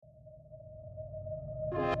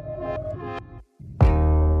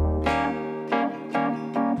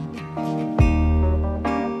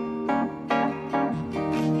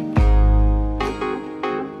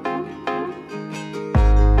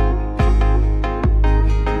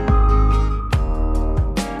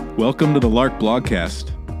Welcome to the Lark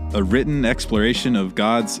Blogcast, a written exploration of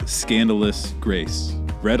God's scandalous grace,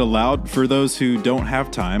 read aloud for those who don't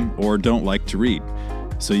have time or don't like to read,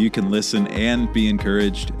 so you can listen and be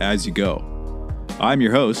encouraged as you go. I'm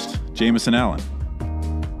your host, Jameson Allen.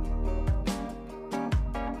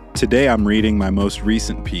 Today I'm reading my most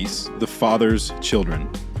recent piece, The Father's Children.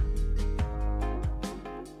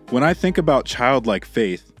 When I think about childlike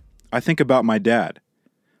faith, I think about my dad.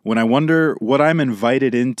 When I wonder what I'm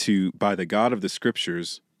invited into by the God of the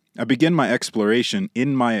Scriptures, I begin my exploration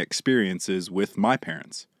in my experiences with my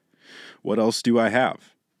parents. What else do I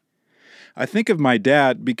have? I think of my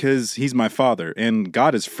dad because he's my father, and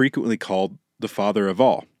God is frequently called the father of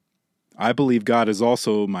all. I believe God is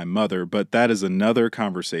also my mother, but that is another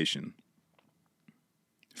conversation.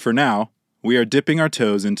 For now, we are dipping our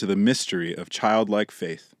toes into the mystery of childlike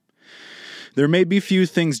faith. There may be few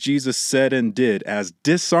things Jesus said and did as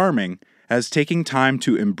disarming as taking time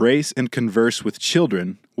to embrace and converse with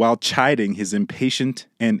children while chiding his impatient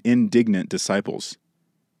and indignant disciples.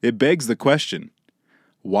 It begs the question,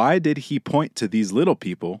 why did he point to these little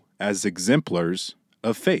people as exemplars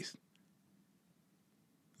of faith?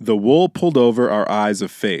 The wool pulled over our eyes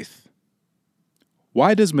of faith.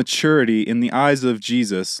 Why does maturity in the eyes of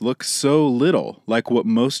Jesus look so little like what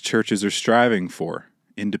most churches are striving for?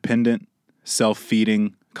 Independent,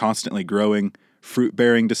 self-feeding, constantly growing,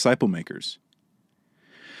 fruit-bearing disciple makers.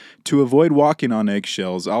 To avoid walking on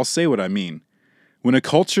eggshells, I'll say what I mean. When a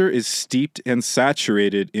culture is steeped and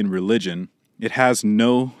saturated in religion, it has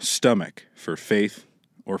no stomach for faith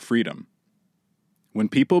or freedom. When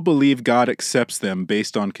people believe God accepts them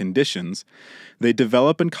based on conditions, they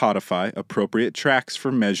develop and codify appropriate tracks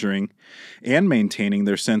for measuring and maintaining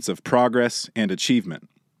their sense of progress and achievement.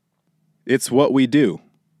 It's what we do.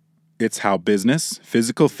 It's how business,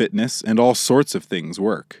 physical fitness, and all sorts of things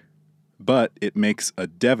work. But it makes a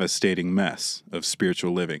devastating mess of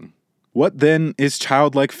spiritual living. What then is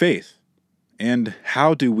childlike faith? And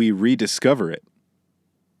how do we rediscover it?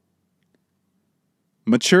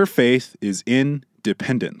 Mature faith is in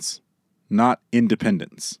dependence, not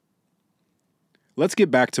independence. Let's get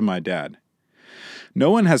back to my dad. No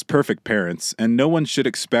one has perfect parents, and no one should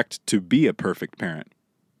expect to be a perfect parent.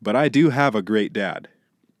 But I do have a great dad.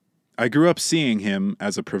 I grew up seeing him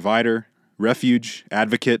as a provider, refuge,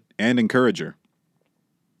 advocate, and encourager.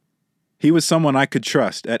 He was someone I could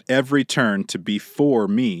trust at every turn to be for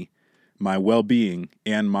me, my well-being,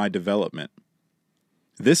 and my development.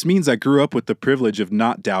 This means I grew up with the privilege of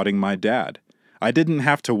not doubting my dad. I didn't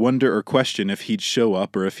have to wonder or question if he'd show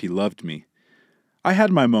up or if he loved me. I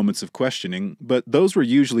had my moments of questioning, but those were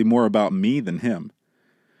usually more about me than him.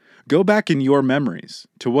 Go back in your memories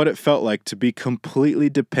to what it felt like to be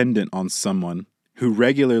completely dependent on someone who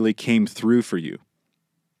regularly came through for you.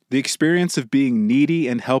 The experience of being needy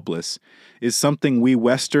and helpless is something we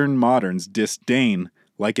Western moderns disdain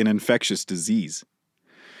like an infectious disease.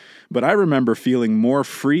 But I remember feeling more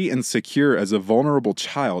free and secure as a vulnerable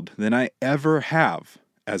child than I ever have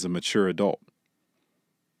as a mature adult.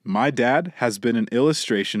 My dad has been an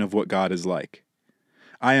illustration of what God is like.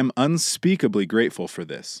 I am unspeakably grateful for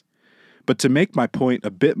this. But to make my point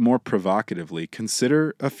a bit more provocatively,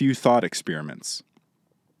 consider a few thought experiments.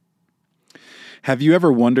 Have you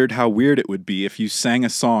ever wondered how weird it would be if you sang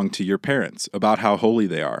a song to your parents about how holy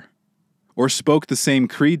they are? Or spoke the same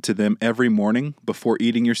creed to them every morning before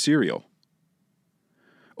eating your cereal?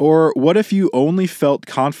 Or what if you only felt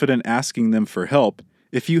confident asking them for help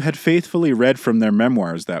if you had faithfully read from their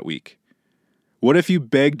memoirs that week? What if you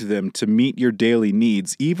begged them to meet your daily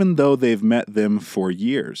needs even though they've met them for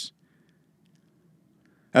years?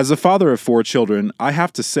 As a father of 4 children, I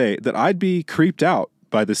have to say that I'd be creeped out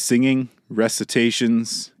by the singing,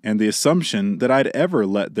 recitations, and the assumption that I'd ever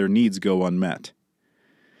let their needs go unmet.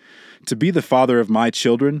 To be the father of my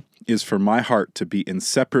children is for my heart to be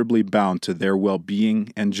inseparably bound to their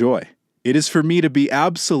well-being and joy. It is for me to be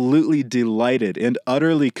absolutely delighted and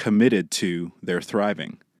utterly committed to their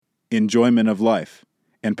thriving, enjoyment of life,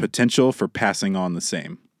 and potential for passing on the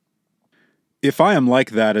same. If I am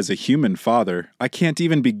like that as a human father, I can't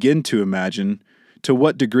even begin to imagine to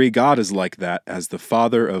what degree God is like that as the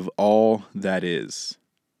Father of all that is.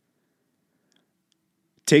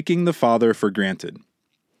 Taking the Father for granted.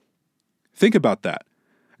 Think about that.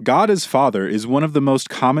 God as Father is one of the most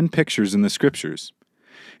common pictures in the Scriptures.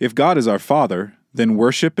 If God is our Father, then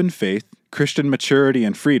worship and faith, Christian maturity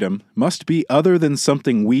and freedom must be other than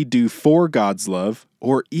something we do for God's love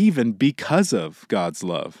or even because of God's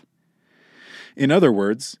love. In other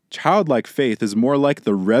words, childlike faith is more like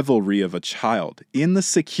the revelry of a child in the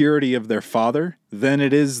security of their father than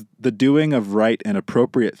it is the doing of right and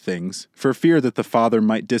appropriate things for fear that the father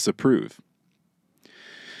might disapprove.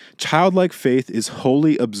 Childlike faith is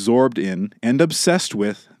wholly absorbed in and obsessed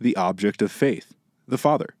with the object of faith, the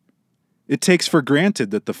Father. It takes for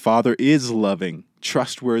granted that the Father is loving,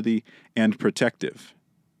 trustworthy, and protective.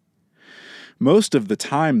 Most of the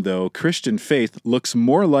time, though, Christian faith looks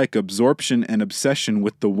more like absorption and obsession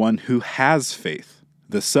with the one who has faith,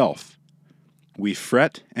 the self. We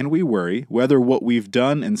fret and we worry whether what we've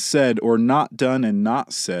done and said or not done and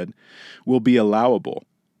not said will be allowable.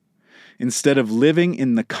 Instead of living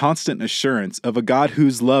in the constant assurance of a God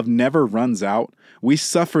whose love never runs out, we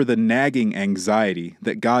suffer the nagging anxiety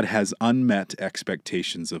that God has unmet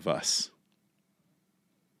expectations of us.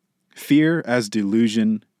 Fear as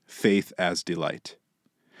delusion, faith as delight.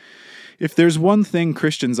 If there's one thing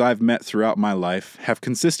Christians I've met throughout my life have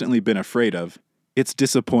consistently been afraid of, it's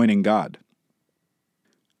disappointing God.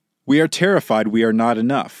 We are terrified we are not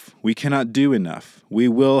enough, we cannot do enough, we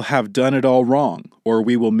will have done it all wrong, or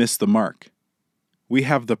we will miss the mark. We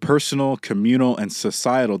have the personal, communal, and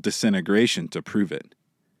societal disintegration to prove it.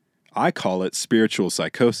 I call it spiritual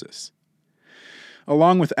psychosis.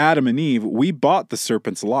 Along with Adam and Eve, we bought the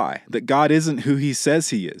serpent's lie that God isn't who he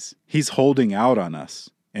says he is. He's holding out on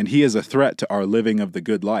us, and he is a threat to our living of the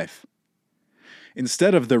good life.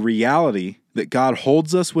 Instead of the reality that God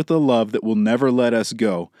holds us with a love that will never let us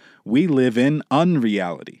go, we live in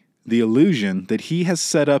unreality, the illusion that he has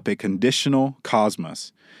set up a conditional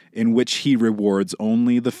cosmos in which he rewards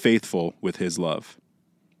only the faithful with his love.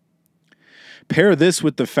 Pair this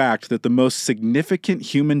with the fact that the most significant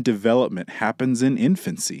human development happens in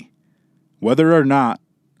infancy. Whether or not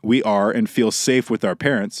we are and feel safe with our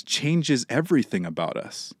parents changes everything about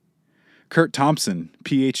us. Kurt Thompson,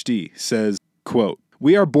 PhD, says, quote,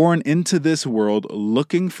 "We are born into this world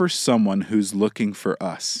looking for someone who's looking for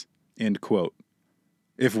us," end quote.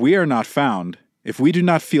 If we are not found, if we do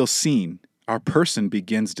not feel seen, our person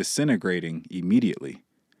begins disintegrating immediately.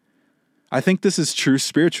 I think this is true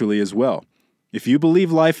spiritually as well. If you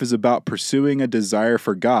believe life is about pursuing a desire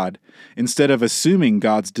for God, instead of assuming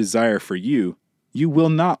God's desire for you, you will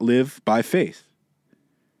not live by faith.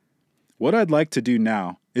 What I'd like to do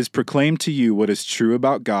now is proclaim to you what is true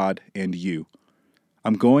about God and you.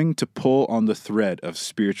 I'm going to pull on the thread of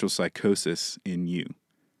spiritual psychosis in you.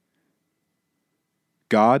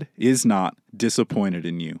 God is not disappointed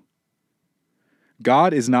in you.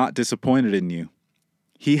 God is not disappointed in you.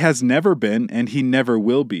 He has never been and he never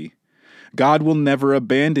will be. God will never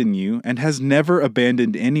abandon you and has never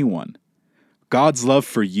abandoned anyone. God's love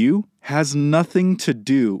for you has nothing to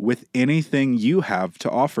do with anything you have to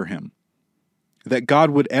offer him. That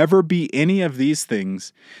God would ever be any of these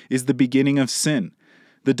things is the beginning of sin,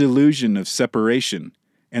 the delusion of separation,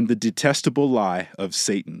 and the detestable lie of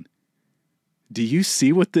Satan. Do you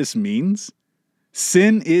see what this means?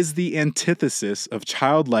 Sin is the antithesis of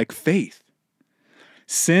childlike faith.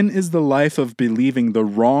 Sin is the life of believing the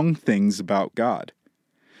wrong things about God.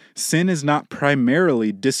 Sin is not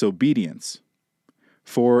primarily disobedience.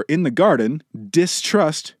 For in the garden,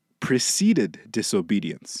 distrust preceded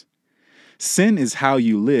disobedience. Sin is how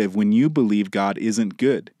you live when you believe God isn't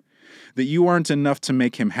good, that you aren't enough to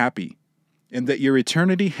make him happy, and that your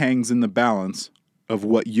eternity hangs in the balance of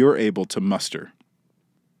what you're able to muster.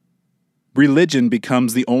 Religion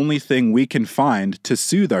becomes the only thing we can find to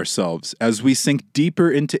soothe ourselves as we sink deeper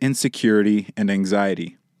into insecurity and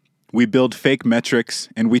anxiety. We build fake metrics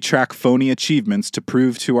and we track phony achievements to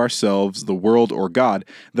prove to ourselves, the world, or God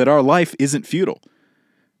that our life isn't futile.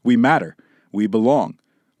 We matter. We belong.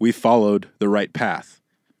 We followed the right path.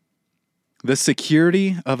 The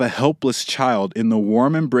security of a helpless child in the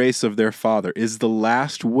warm embrace of their father is the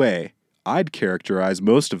last way I'd characterize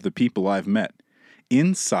most of the people I've met,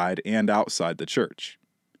 inside and outside the church.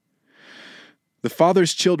 The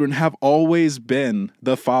Father's children have always been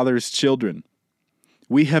the Father's children.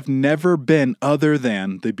 We have never been other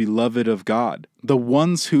than the beloved of God, the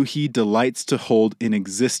ones who he delights to hold in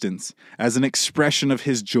existence as an expression of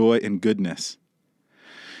his joy and goodness.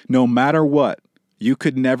 No matter what, you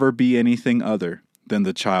could never be anything other than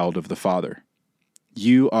the child of the Father.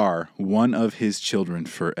 You are one of his children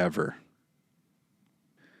forever.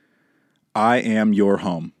 I am your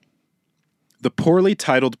home. The poorly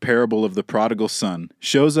titled parable of the prodigal son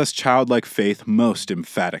shows us childlike faith most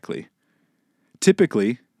emphatically.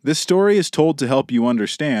 Typically, this story is told to help you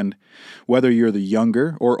understand whether you're the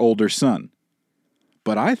younger or older son.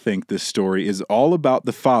 But I think this story is all about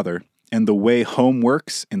the Father and the way home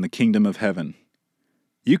works in the kingdom of heaven.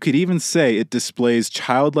 You could even say it displays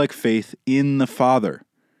childlike faith in the Father.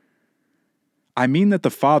 I mean that the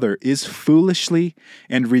Father is foolishly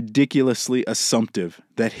and ridiculously assumptive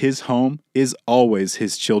that his home is always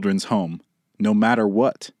his children's home, no matter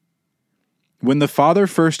what. When the Father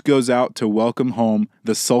first goes out to welcome home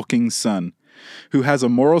the sulking son, who has a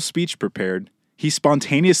moral speech prepared, he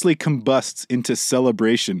spontaneously combusts into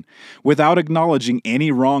celebration without acknowledging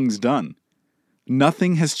any wrongs done.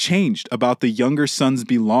 Nothing has changed about the younger son's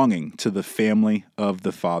belonging to the family of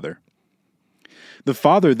the Father. The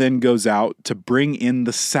Father then goes out to bring in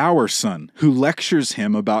the sour son, who lectures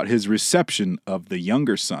him about his reception of the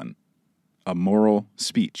younger son, a moral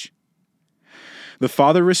speech. The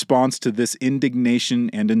Father responds to this indignation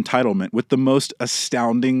and entitlement with the most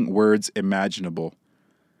astounding words imaginable.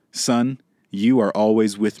 Son, you are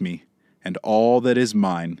always with me, and all that is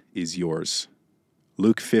mine is yours.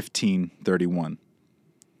 Luke 15:31.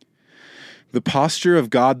 The posture of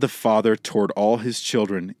God the Father toward all his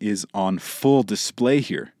children is on full display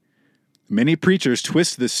here. Many preachers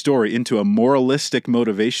twist this story into a moralistic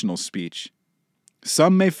motivational speech.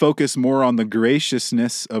 Some may focus more on the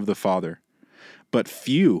graciousness of the Father, but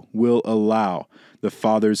few will allow the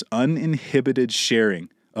Father's uninhibited sharing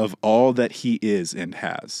of all that he is and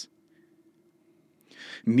has.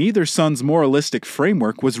 Neither son's moralistic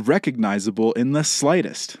framework was recognizable in the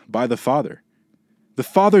slightest by the Father. The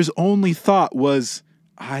Father's only thought was,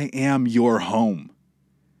 I am your home.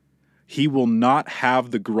 He will not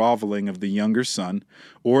have the groveling of the younger son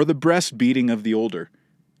or the breastbeating of the older.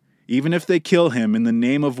 Even if they kill him in the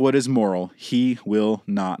name of what is moral, he will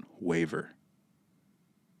not waver.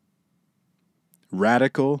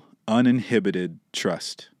 Radical, uninhibited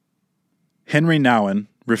trust. Henry Nouwen,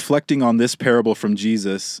 reflecting on this parable from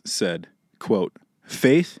Jesus, said, quote,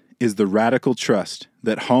 "Faith is the radical trust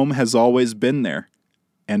that home has always been there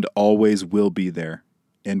and always will be there."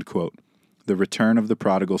 End quote. The return of the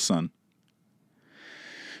prodigal son.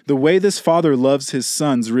 The way this Father loves his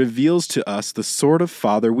sons reveals to us the sort of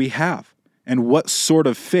Father we have and what sort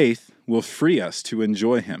of faith will free us to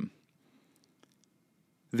enjoy him.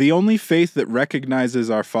 The only faith that recognizes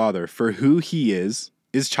our Father for who he is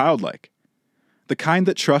childlike, the kind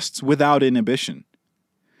that trusts without inhibition,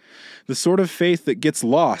 the sort of faith that gets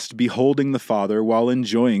lost beholding the Father while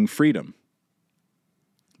enjoying freedom.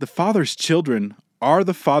 The Father's children are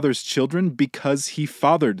the Father's children because he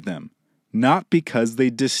fathered them, not because they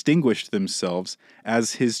distinguished themselves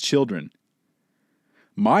as his children.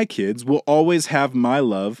 My kids will always have my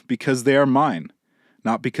love because they are mine,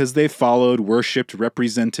 not because they followed, worshipped,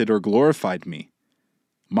 represented, or glorified me.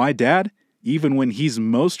 My dad, even when he's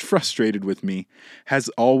most frustrated with me, has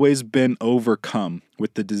always been overcome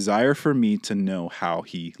with the desire for me to know how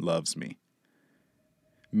he loves me.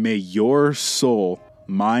 May your soul,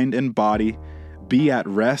 mind, and body be at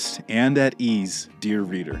rest and at ease, dear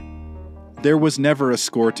reader. There was never a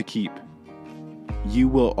score to keep. You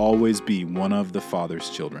will always be one of the Father's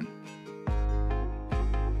children.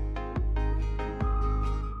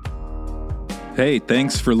 Hey,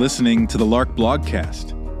 thanks for listening to the Lark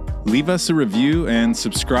Blogcast. Leave us a review and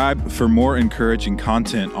subscribe for more encouraging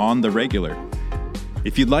content on the regular.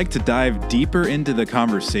 If you'd like to dive deeper into the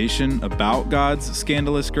conversation about God's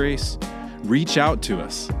scandalous grace, reach out to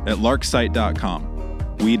us at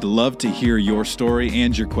larksite.com. We'd love to hear your story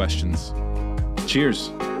and your questions.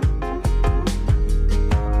 Cheers.